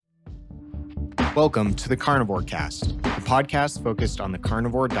Welcome to the Carnivore Cast, a podcast focused on the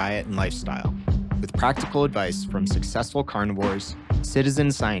carnivore diet and lifestyle, with practical advice from successful carnivores,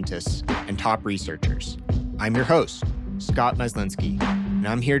 citizen scientists, and top researchers. I'm your host, Scott Myslinski, and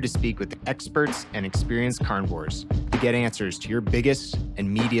I'm here to speak with experts and experienced carnivores to get answers to your biggest and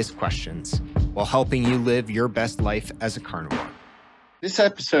meatiest questions while helping you live your best life as a carnivore. This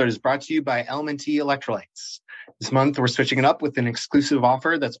episode is brought to you by LMNT Electrolytes. This month, we're switching it up with an exclusive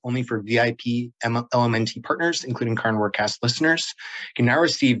offer that's only for VIP LMNT partners, including Carnivore Cast listeners. You can now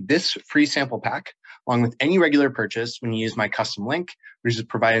receive this free sample pack along with any regular purchase when you use my custom link, which is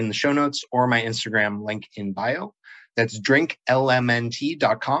provided in the show notes or my Instagram link in bio. That's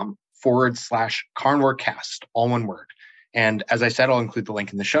drinklmnt.com/carnivorecast, all one word. And as I said, I'll include the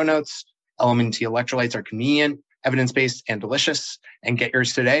link in the show notes. LMNT electrolytes are convenient, evidence-based, and delicious. And get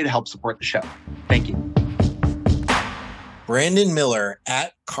yours today to help support the show. Thank you. Brandon Miller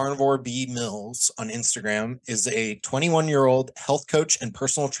at Carnivore B Mills on Instagram is a 21-year-old health coach and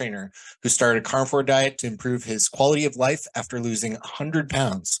personal trainer who started a carnivore diet to improve his quality of life after losing 100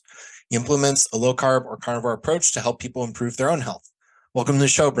 pounds. He implements a low-carb or carnivore approach to help people improve their own health. Welcome to the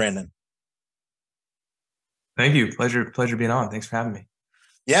show, Brandon. Thank you. Pleasure being on. Thanks for having me.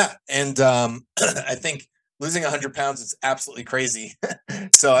 Yeah, and I think losing 100 pounds is absolutely crazy.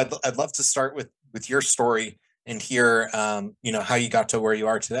 So I'd love to start with your story and hear, how you got to where you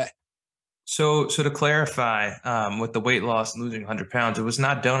are today. So to clarify, with the weight loss, losing 100 pounds, it was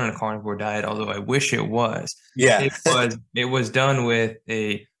not done in a carnivore diet, although I wish it was. Yeah, it was done with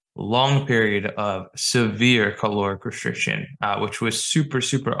a long period of severe caloric restriction, which was super,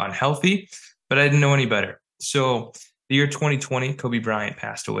 super unhealthy, but I didn't know any better. So the year 2020, Kobe Bryant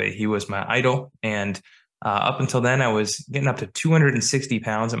passed away. He was my idol. And up until then, I was getting up to 260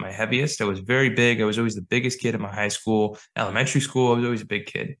 pounds at my heaviest. I was very big. I was always the biggest kid in my high school, elementary school. I was always a big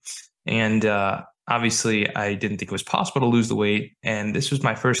kid. And obviously, I didn't think it was possible to lose the weight. And this was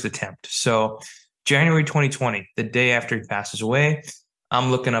my first attempt. So January 2020, the day after he passes away, I'm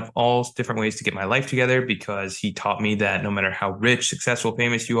looking up all different ways to get my life together because he taught me that no matter how rich, successful,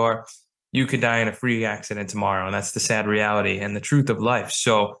 famous you are, you could die in a freak accident tomorrow. And that's the sad reality and the truth of life.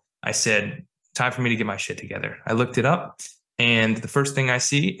 So I said, time for me to get my shit together. I looked it up, and the first thing I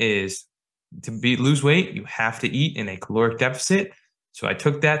see is to lose weight, you have to eat in a caloric deficit. So I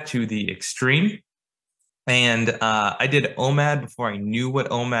took that to the extreme, and I did OMAD before I knew what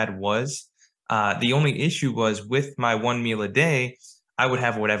OMAD was. The only issue was with my one meal a day, I would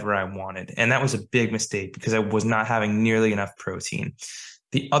have whatever I wanted. And that was a big mistake because I was not having nearly enough protein.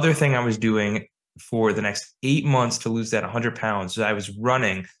 The other thing I was doing for the next 8 months to lose that 100 pounds, I was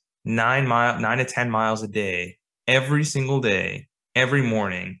running 9 to 10 miles a day, every single day, every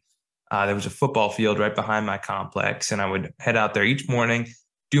morning. There was a football field right behind my complex, and I would head out there each morning,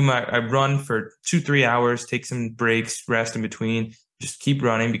 I'd run for 2-3 hours, take some breaks, rest in between, just keep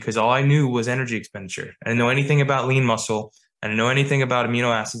running because all I knew was energy expenditure. I didn't know anything about lean muscle. I didn't know anything about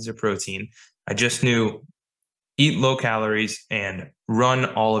amino acids or protein. I just knew eat low calories and run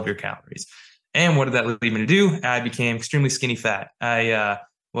all of your calories. And what did that lead me to do? I became extremely skinny fat. I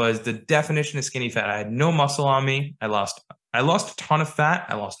was the definition of skinny fat. I had no muscle on me. I lost a ton of fat.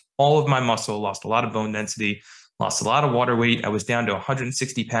 I lost all of my muscle, lost a lot of bone density, lost a lot of water weight. I was down to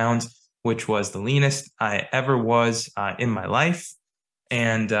 160 pounds, which was the leanest I ever was in my life.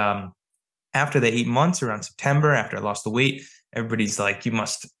 And after the 8 months, around September, after I lost the weight, everybody's like, you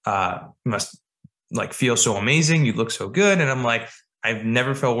must like feel so amazing. You look so good. And I'm like, I've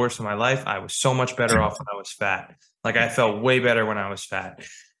never felt worse in my life. I was so much better off when I was fat. Like I felt way better when I was fat.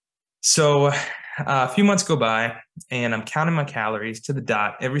 So a few months go by and I'm counting my calories to the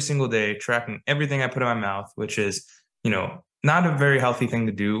dot every single day, tracking everything I put in my mouth, which is, not a very healthy thing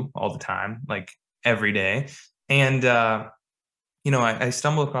to do all the time, like every day. And, I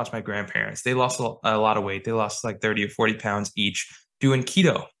stumbled across my grandparents. They lost a lot of weight. They lost like 30 or 40 pounds each doing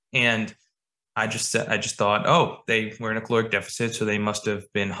keto. And I just thought, oh, they were in a caloric deficit, so they must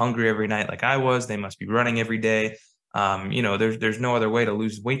have been hungry every night like I was. They must be running every day. There's no other way to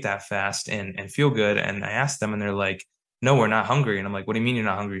lose weight that fast and feel good. And I asked them, and they're like, no, we're not hungry. And I'm like, what do you mean you're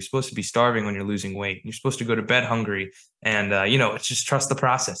not hungry? You're supposed to be starving when you're losing weight. You're supposed to go to bed hungry. And it's just trust the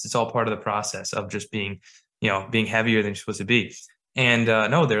process. It's all part of the process of just being heavier than you're supposed to be. And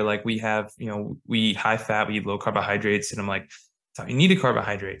no, they're like, we eat high fat, we eat low carbohydrates. And I'm like, I needed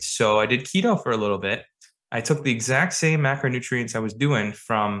carbohydrates. So I did keto for a little bit. I took the exact same macronutrients I was doing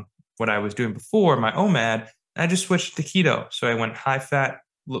from what I was doing before, my OMAD, and I just switched to keto. So I went high fat,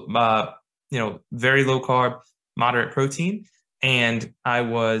 very low carb, moderate protein. And I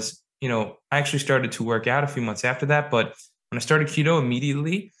was, I actually started to work out a few months after that. But when I started keto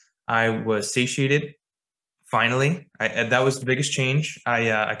immediately, I was satiated. Finally, that was the biggest change.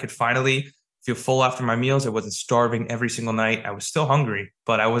 I could finally feel full after my meals. I wasn't starving every single night. I was still hungry,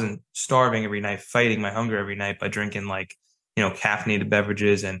 but I wasn't starving every night, fighting my hunger every night by drinking caffeinated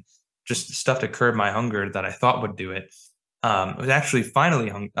beverages and just stuff to curb my hunger that I thought would do it. I was actually finally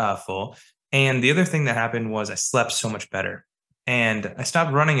full. And the other thing that happened was I slept so much better, and I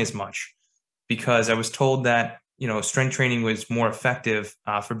stopped running as much because I was told that strength training was more effective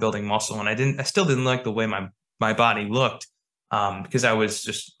for building muscle, and I still didn't like the way my body looked because I was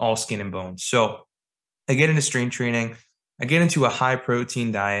just all skin and bones. So I get into strength training. I get into a high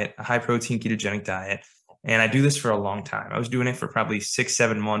protein diet, a high protein ketogenic diet, and I do this for a long time. I was doing it for probably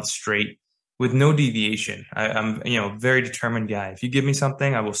 6-7 months straight with no deviation. I'm a very determined guy. If you give me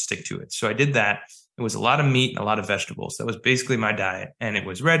something, I will stick to it. So I did that. It was a lot of meat and a lot of vegetables. That was basically my diet, and it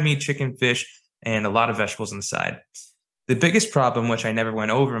was red meat, chicken, fish, and a lot of vegetables on the side. The biggest problem, which I never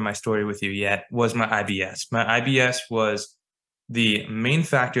went over in my story with you yet, was my IBS. My IBS was the main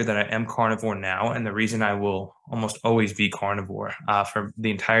factor that I am carnivore now, and the reason I will almost always be carnivore for the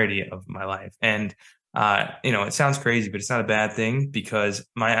entirety of my life. And it sounds crazy, but it's not a bad thing because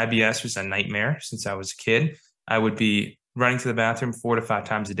my IBS was a nightmare since I was a kid. I would be running to the bathroom 4 to 5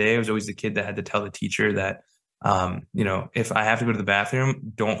 times a day. I was always the kid that had to tell the teacher that, if I have to go to the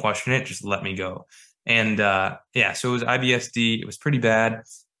bathroom, don't question it, just let me go. And so it was IBSD. It was pretty bad.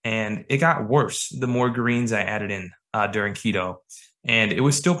 And it got worse the more greens I added in during keto. And it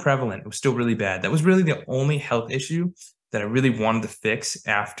was still prevalent. It was still really bad. That was really the only health issue that I really wanted to fix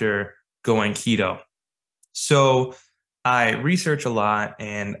after going keto. So I research a lot,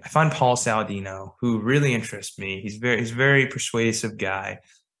 and I find Paul Saladino, who really interests me. He's a very persuasive guy.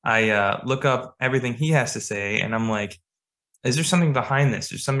 I look up everything he has to say, and I'm like, is there something behind this?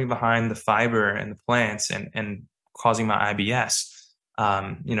 There's something behind the fiber and the plants and causing my IBS.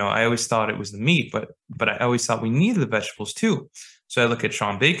 I always thought it was the meat, but I always thought we needed the vegetables too. So I look at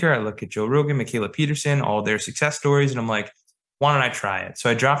Sean Baker, I look at Joe Rogan, Michaela Peterson, all their success stories, and I'm like, why don't I try it? So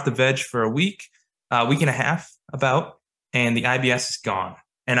I dropped the veg for a week and a half about, and the IBS is gone.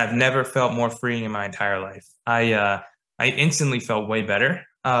 And I've never felt more freeing in my entire life. I instantly felt way better.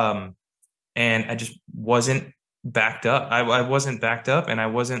 And I just wasn't backed up. I wasn't backed up, and I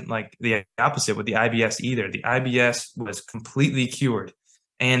wasn't like the opposite with the IBS either. The IBS was completely cured.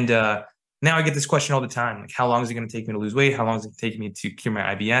 And now I get this question all the time, like, how long is it going to take me to lose weight? How long is it take me to cure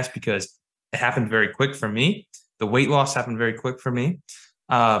my IBS? Because it happened very quick for me. The weight loss happened very quick for me.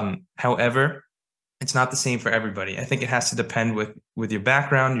 However, it's not the same for everybody. I think it has to depend with your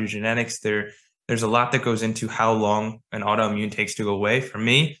background, your genetics. There's a lot that goes into how long an autoimmune takes to go away. For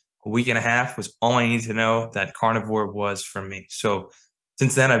me, a week and a half was all I needed to know that carnivore was for me. So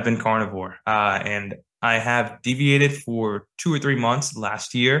since then, I've been carnivore, and I have deviated for 2 or 3 months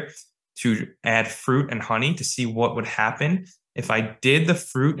last year to add fruit and honey to see what would happen if I did the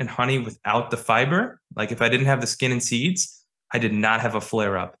fruit and honey without the fiber. Like if I didn't have the skin and seeds, I did not have a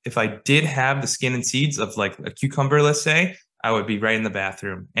flare up. If I did have the skin and seeds of like a cucumber, let's say, I would be right in the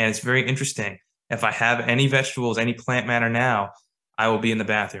bathroom. And it's very interesting. If I have any vegetables, any plant matter now, I will be in the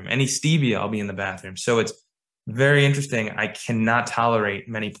bathroom. Any stevia, I'll be in the bathroom. So it's very interesting. I cannot tolerate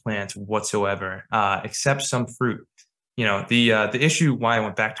many plants whatsoever, except some fruit. The issue why I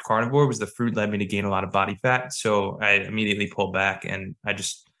went back to carnivore was the fruit led me to gain a lot of body fat. So I immediately pulled back, and I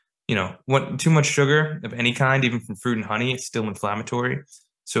just, want too much sugar of any kind, even from fruit and honey, it's still inflammatory.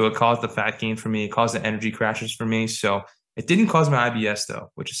 So it caused the fat gain for me. It caused the energy crashes for me. So it didn't cause my IBS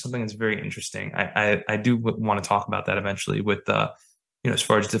though, which is something that's very interesting. I do want to talk about that eventually with as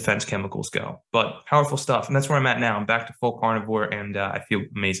far as defense chemicals go, but powerful stuff. And that's where I'm at now. I'm back to full carnivore, and I feel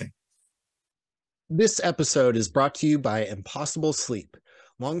amazing. This episode is brought to you by Impossible Sleep.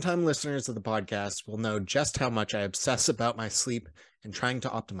 Longtime listeners of the podcast will know just how much I obsess about my sleep and trying to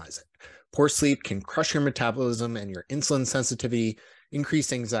optimize it. Poor sleep can crush your metabolism and your insulin sensitivity,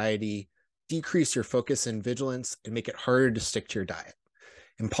 increase anxiety, decrease your focus and vigilance, and make it harder to stick to your diet.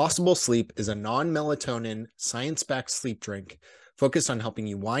 Impossible Sleep is a non-melatonin, science-backed sleep drink focused on helping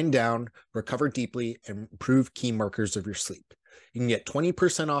you wind down, recover deeply, and improve key markers of your sleep. You can get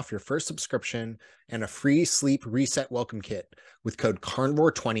 20% off your first subscription and a free sleep reset welcome kit with code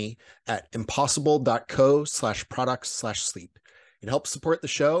carnivore20 at impossible.co/products/sleep. It helps support the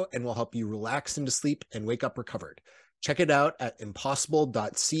show and will help you relax into sleep and wake up recovered. Check it out at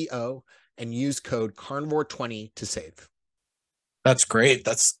impossible.co and use code carnivore20 to save. That's great.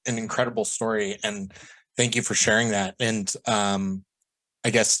 That's an incredible story. And thank you for sharing that. And I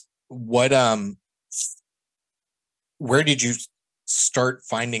guess where did you start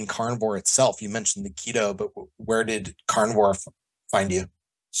finding carnivore itself? You mentioned the keto, but where did carnivore find you?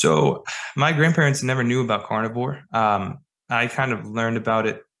 So my grandparents never knew about carnivore. I kind of learned about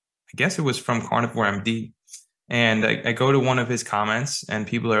it. I guess it was from Carnivore MD. And I go to one of his comments and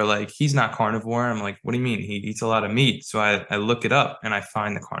people are like, he's not carnivore. I'm like, what do you mean? He eats a lot of meat. So I look it up and I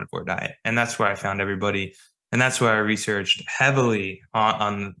find the carnivore diet. And that's where I found everybody. And that's where I researched heavily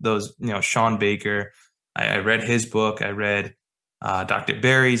on those, Sean Baker. I read his book. I read Dr.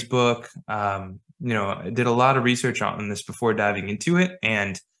 Barry's book. I did a lot of research on this before diving into it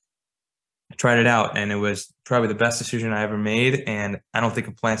and tried it out. And it was probably the best decision I ever made. And I don't think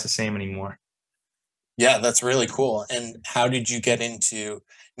a plant's the same anymore. Yeah, that's really cool. And how did you get into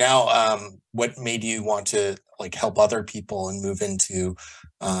now? What made you want to like help other people and move into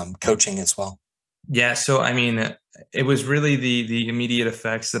coaching as well? Yeah, so I mean, it was really the immediate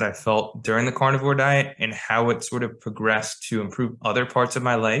effects that I felt during the carnivore diet and how it sort of progressed to improve other parts of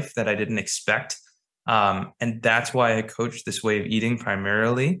my life that I didn't expect. And that's why I coach this way of eating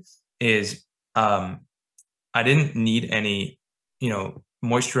primarily is I didn't need any,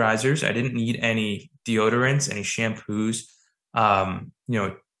 moisturizers. I didn't need any deodorants, any shampoos,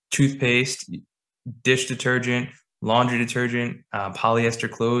 toothpaste, dish detergent, laundry detergent, polyester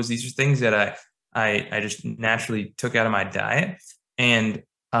clothes. These are things that I just naturally took out of my diet. And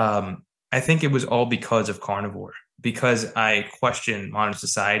I think it was all because of carnivore, because I questioned modern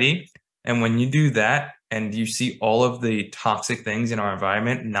society. And when you do that and you see all of the toxic things in our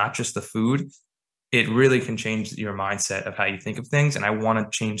environment, not just the food, it really can change your mindset of how you think of things. And I want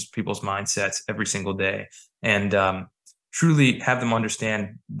to change people's mindsets every single day and truly have them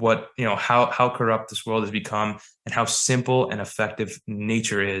understand how corrupt this world has become and how simple and effective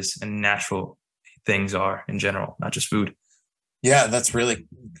nature is and natural things are in general, not just food. Yeah, that's really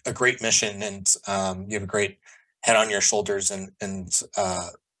a great mission, and you have a great head on your shoulders, and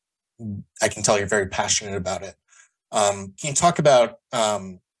I can tell you're very passionate about it. Can you talk about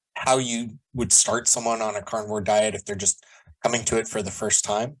how you would start someone on a carnivore diet if they're just coming to it for the first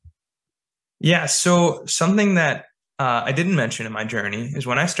time? Yeah, so something that I didn't mention in my journey is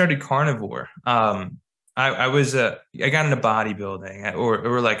when I started carnivore. I got into bodybuilding,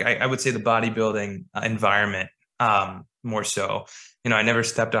 or like I would say the bodybuilding environment more so. I never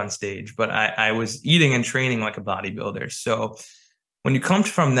stepped on stage, but I was eating and training like a bodybuilder. So when you come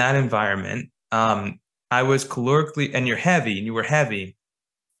from that environment, I was calorically, and you're heavy, and you were heavy,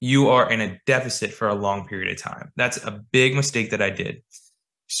 you are in a deficit for a long period of time. That's a big mistake that I did.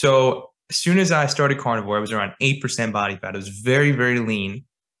 So as soon as I started carnivore, I was around 8% body fat. It was very, very lean.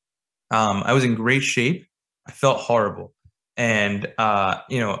 I was in great shape. I felt horrible. And,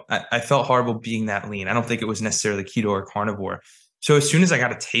 I felt horrible being that lean. I don't think it was necessarily keto or carnivore. So as soon as I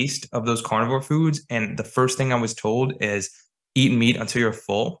got a taste of those carnivore foods, and the first thing I was told is eat meat until you're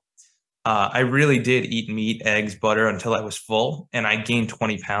full. I really did eat meat, eggs, butter until I was full. And I gained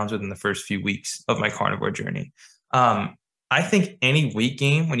 20 pounds within the first few weeks of my carnivore journey. I think any weight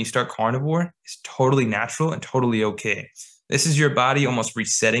gain when you start carnivore is totally natural and totally okay. This is your body almost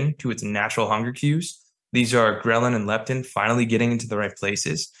resetting to its natural hunger cues. These are ghrelin and leptin finally getting into the right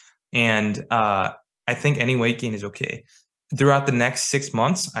places. And I think any weight gain is okay. Throughout the next 6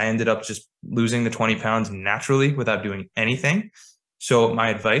 months, I ended up just losing the 20 pounds naturally without doing anything. So my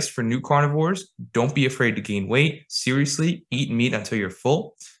advice for new carnivores, don't be afraid to gain weight. Seriously, eat meat until you're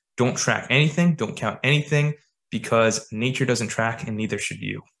full. Don't track anything. Don't count anything because nature doesn't track and neither should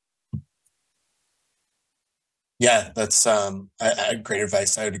you. Yeah, that's great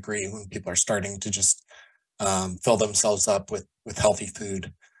advice. I would agree when people are starting to just fill themselves up with healthy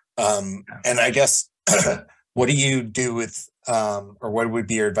food. And I guess what do you do with or what would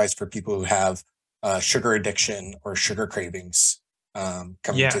be your advice for people who have sugar addiction or sugar cravings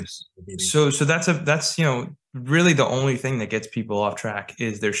coming to eating? So that's really the only thing that gets people off track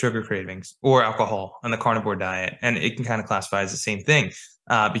is their sugar cravings or alcohol on the carnivore diet, and it can kind of classify as the same thing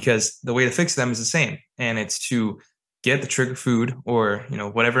because the way to fix them is the same, and it's to get the trigger food or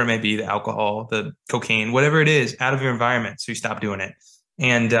whatever it may be, the alcohol, the cocaine, whatever it is, out of your environment, so you stop doing it,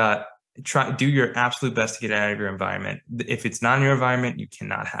 and do your absolute best to get it out of your environment. If it's not in your environment, you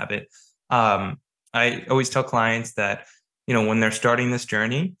cannot have it. I always tell clients that when they're starting this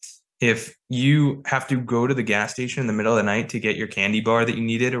journey, if you have to go to the gas station in the middle of the night to get your candy bar that you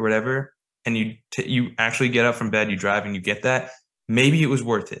needed or whatever, and you actually get up from bed, you drive and you get that, maybe it was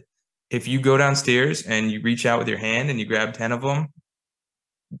worth it. If you go downstairs and you reach out with your hand and you grab 10 of them,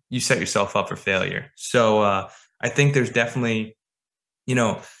 you set yourself up for failure. So I think there's definitely,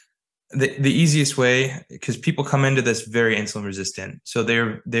 the easiest way, because people come into this very insulin resistant. So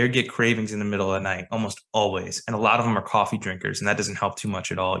they get cravings in the middle of the night almost always. And a lot of them are coffee drinkers, and that doesn't help too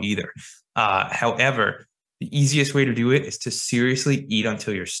much at all either. However, The easiest way to do it is to seriously eat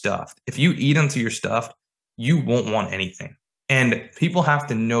until you're stuffed. If you eat until you're stuffed, you won't want anything. And people have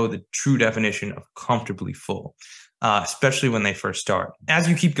to know the true definition of comfortably full, especially when they first start. As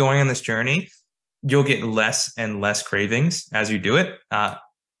you keep going on this journey, you'll get less and less cravings as you do it.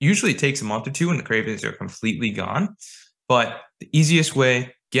 Usually it takes a month or two and the cravings are completely gone. But the easiest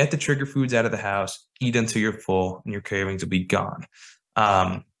way, get the trigger foods out of the house, eat until you're full, and your cravings will be gone.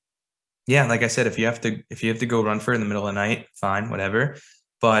 Yeah, like I said, if you have to go run for it in the middle of the night, fine, whatever.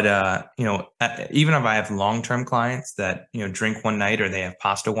 But even if I have long-term clients that drink one night or they have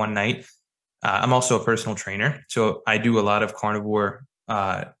pasta one night, I'm also a personal trainer, so I do a lot of carnivore.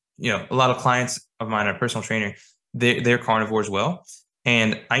 A lot of clients of mine are personal trainer. They're carnivore as well,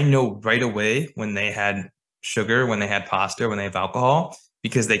 and I know right away when they had sugar, when they had pasta, when they have alcohol,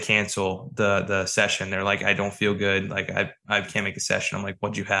 because they cancel the session. They're like, I don't feel good. Like I can't make a session. I'm like,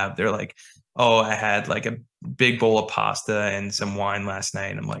 what'd you have? They're like, oh, I had like a big bowl of pasta and some wine last night.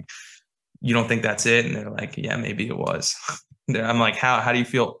 And I'm like, you don't think that's it? And they're like, yeah, maybe it was. I'm like, how do you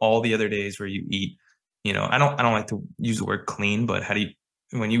feel all the other days where you eat? I don't like to use the word clean, but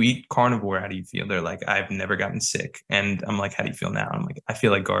when you eat carnivore, how do you feel? They're like, I've never gotten sick. And I'm like, how do you feel now? I'm like, I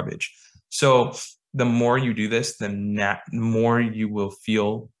feel like garbage. So the more you do this, the more you will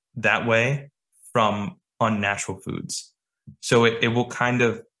feel that way from unnatural foods. So it will kind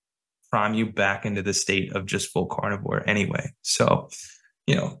of prime you back into the state of just full carnivore anyway. So,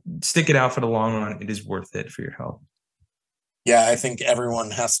 stick it out for the long run. It is worth it for your health. Yeah, I think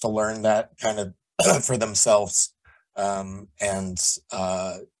everyone has to learn that kind of for themselves.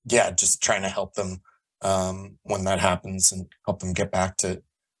 Just trying to help them when that happens and help them get back to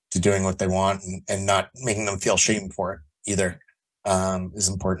doing what they want and not making them feel shame for it either is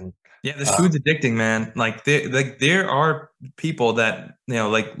important. Yeah, this food's addicting, man. Like there are people that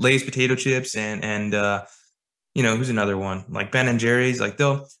like Lay's potato chips and who's another one, like Ben and Jerry's. Like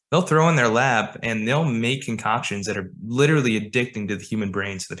they'll throw in their lab and they'll make concoctions that are literally addicting to the human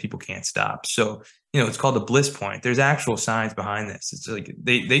brain, so that people can't stop. So it's called the bliss point. There's actual science behind this. It's like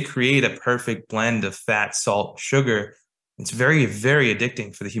they create a perfect blend of fat, salt, sugar. It's very, very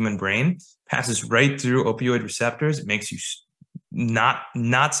addicting for the human brain. Passes right through opioid receptors. It makes you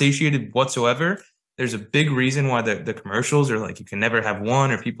not satiated whatsoever. There's a big reason why the commercials are like, you can never have one,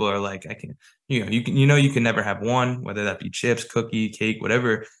 or people are like, I can, you can never have one, whether that be chips, cookie, cake,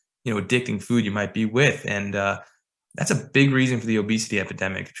 whatever, addicting food you might be with. And that's a big reason for the obesity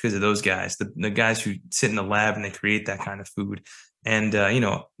epidemic, because of those guys, the guys who sit in the lab and they create that kind of food. And,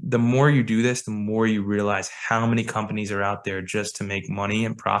 the more you do this, the more you realize how many companies are out there just to make money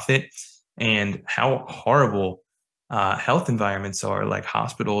and profit, and how horrible health environments are, like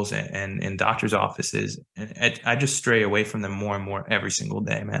hospitals and doctors' offices. And I just stray away from them more and more every single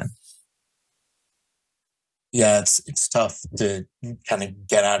day, man. Yeah, it's tough to kind of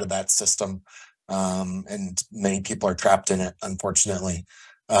get out of that system. And many people are trapped in it, unfortunately.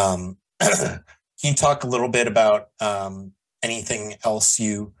 Can you talk a little bit about anything else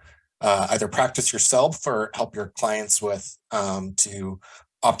you either practice yourself or help your clients with to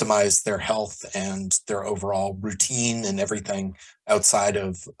optimize their health and their overall routine and everything outside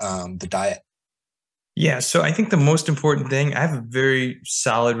of the diet? Yeah, so I think the most important thing, I have a very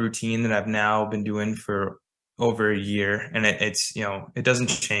solid routine that I've now been doing for over a year, and it's it doesn't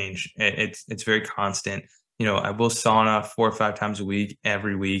change. It's very constant. I will sauna 4 or 5 times a week,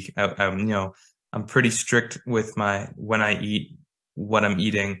 every week. I'm pretty strict with when I eat, what I'm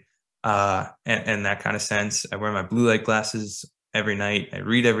eating, and that kind of sense. I wear my blue light glasses every night. I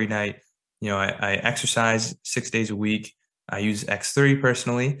read every night. I exercise 6 days a week. I use X3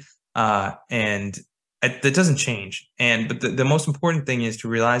 personally, and that doesn't change. But the most important thing is to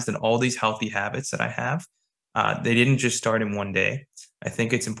realize that all these healthy habits that I have, they didn't just start in one day. I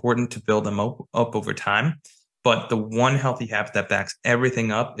think it's important to build them up over time. But the one healthy habit that backs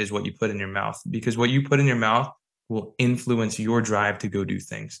everything up is what you put in your mouth, because what you put in your mouth will influence your drive to go do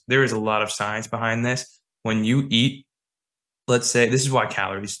things. There is a lot of science behind this. When you eat, let's say, this is why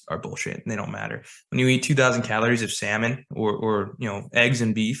calories are bullshit and they don't matter. When you eat 2,000 calories of salmon or eggs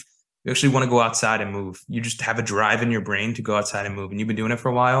and beef, you actually want to go outside and move. You just have a drive in your brain to go outside and move, and you've been doing it for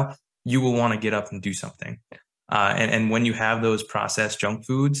a while. You will want to get up and do something. And when you have those processed junk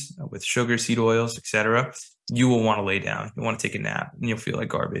foods with sugar, seed oils, etc., you will want to lay down. You want to take a nap, and you'll feel like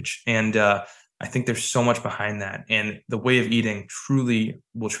garbage. And I think there's so much behind that. And the way of eating truly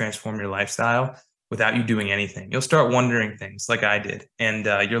will transform your lifestyle without you doing anything. You'll start wondering things like I did, and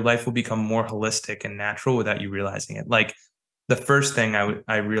your life will become more holistic and natural without you realizing it. Like the first thing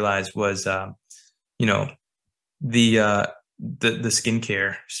I realized was, the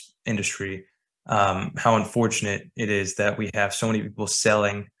skincare industry. how unfortunate it is that we have so many people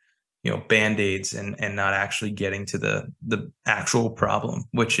selling, Band-Aids and not actually getting to the actual problem,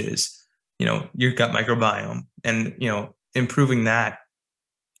 which is, your gut microbiome, and, improving that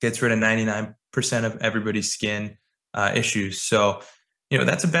gets rid of 99% of everybody's skin issues. So,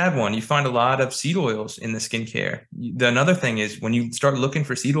 that's a bad one. You find a lot of seed oils in the skincare. Another thing is when you start looking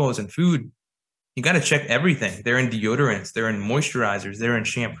for seed oils in food, you got to check everything. They're in deodorants, they're in moisturizers, they're in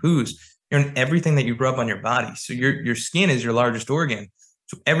shampoos, they're in everything that you rub on your body. So your skin is your largest organ.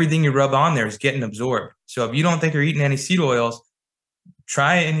 So everything you rub on there is getting absorbed. So if you don't think you're eating any seed oils,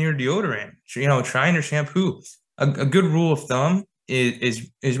 try it in your deodorant, try in your shampoo. A good rule of thumb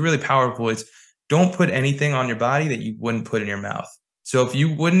is really powerful. It's don't put anything on your body that you wouldn't put in your mouth. So if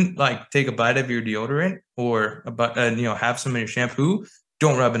you wouldn't take a bite of your deodorant or have some in your shampoo,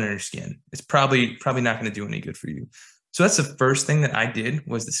 don't rub it on your skin. It's probably not going to do any good for you. So that's the first thing that I did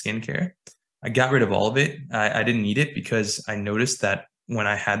was the skincare. I got rid of all of it. I didn't need it because I noticed that when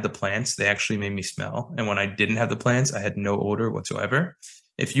I had the plants, they actually made me smell. And when I didn't have the plants, I had no odor whatsoever.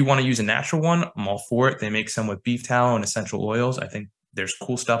 If you want to use a natural one, I'm all for it. They make some with beef tallow and essential oils. I think there's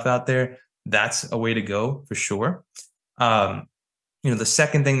cool stuff out there. That's a way to go for sure. The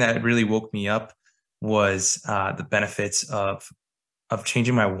second thing that really woke me up was the benefits of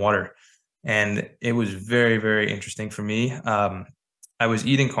changing my water. And it was very, very interesting for me. I was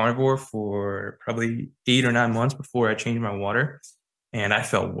eating carnivore for probably 8 or 9 months before I changed my water, and I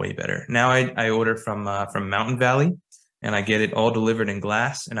felt way better. Now I order from Mountain Valley, and I get it all delivered in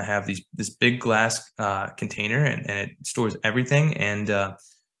glass. And I have this big glass container, and it stores everything, and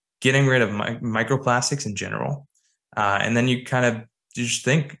getting rid of microplastics in general. And then you kind of just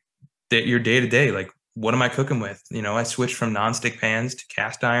think that your day to day, what am I cooking with? I switched from nonstick pans to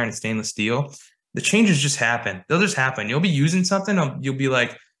cast iron and stainless steel. The changes just happen. They'll just happen. You'll be using something. You'll be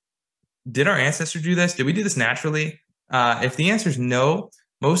like, did our ancestors do this? Did we do this naturally? If the answer is no,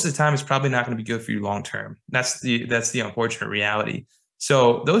 most of the time it's probably not going to be good for you long term. That's the unfortunate reality.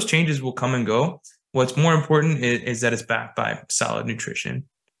 So those changes will come and go. What's more important is that it's backed by solid nutrition.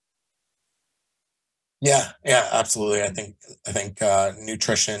 Yeah, absolutely. I think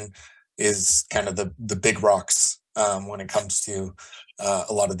nutrition is kind of the big rocks when it comes to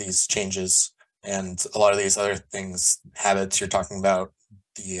a lot of these changes and a lot of these other things, habits you're talking about,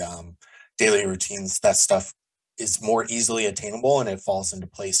 the daily routines. That stuff is more easily attainable, and it falls into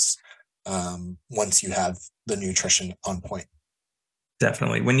place once you have the nutrition on point.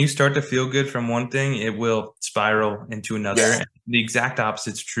 Definitely. When you start to feel good from one thing, it will spiral into another. Yeah. And the exact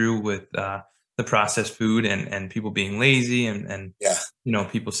opposite is true with the processed food and people being lazy and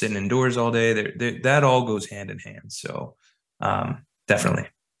people sitting indoors all day. That all goes hand in hand. So definitely.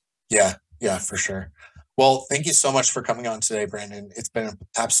 Yeah, for sure. Well, thank you so much for coming on today, Brandon. It's been an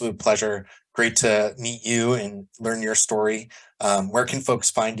absolute pleasure. Great to meet you and learn your story. Where can folks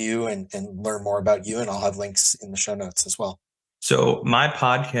find you and learn more about you? And I'll have links in the show notes as well. So my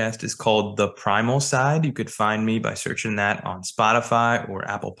podcast is called The Primal Side. You could find me by searching that on Spotify or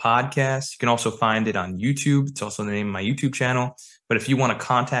Apple Podcasts. You can also find it on YouTube. It's also the name of my YouTube channel. But if you want to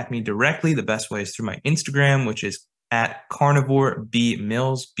contact me directly, the best way is through my Instagram, which is at Carnivore B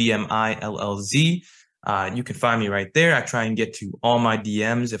Mills, BMILLZ. You can find me right there. I try and get to all my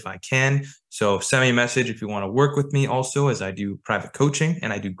DMs if I can. So send me a message if you want to work with me also, as I do private coaching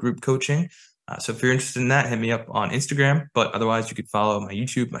and I do group coaching. So if you're interested in that, hit me up on Instagram. But otherwise, you could follow my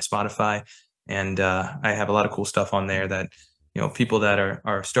YouTube, my Spotify, and I have a lot of cool stuff on there that people that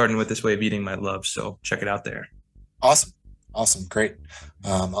are starting with this way of eating might love. So check it out there. Awesome, great.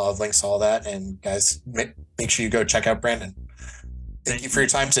 I'll have links to all that, and guys, make sure you go check out Brandon. Thank you for your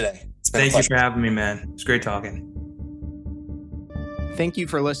time today. Thank you for having me, man. It's great talking. Thank you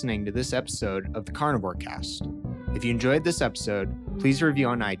for listening to this episode of the Carnivore Cast. If you enjoyed this episode, please review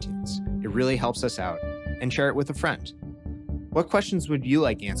on iTunes. It really helps us out, and share it with a friend. What questions would you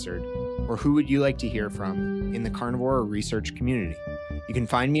like answered, or who would you like to hear from in the carnivore research community? You can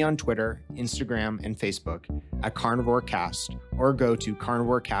find me on Twitter, Instagram, and Facebook at CarnivoreCast, or go to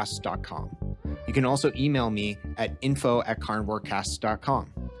carnivorecast.com. You can also email me at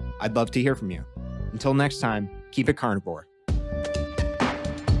info@carnivorecast.com. I'd love to hear from you. Until next time, keep it carnivore.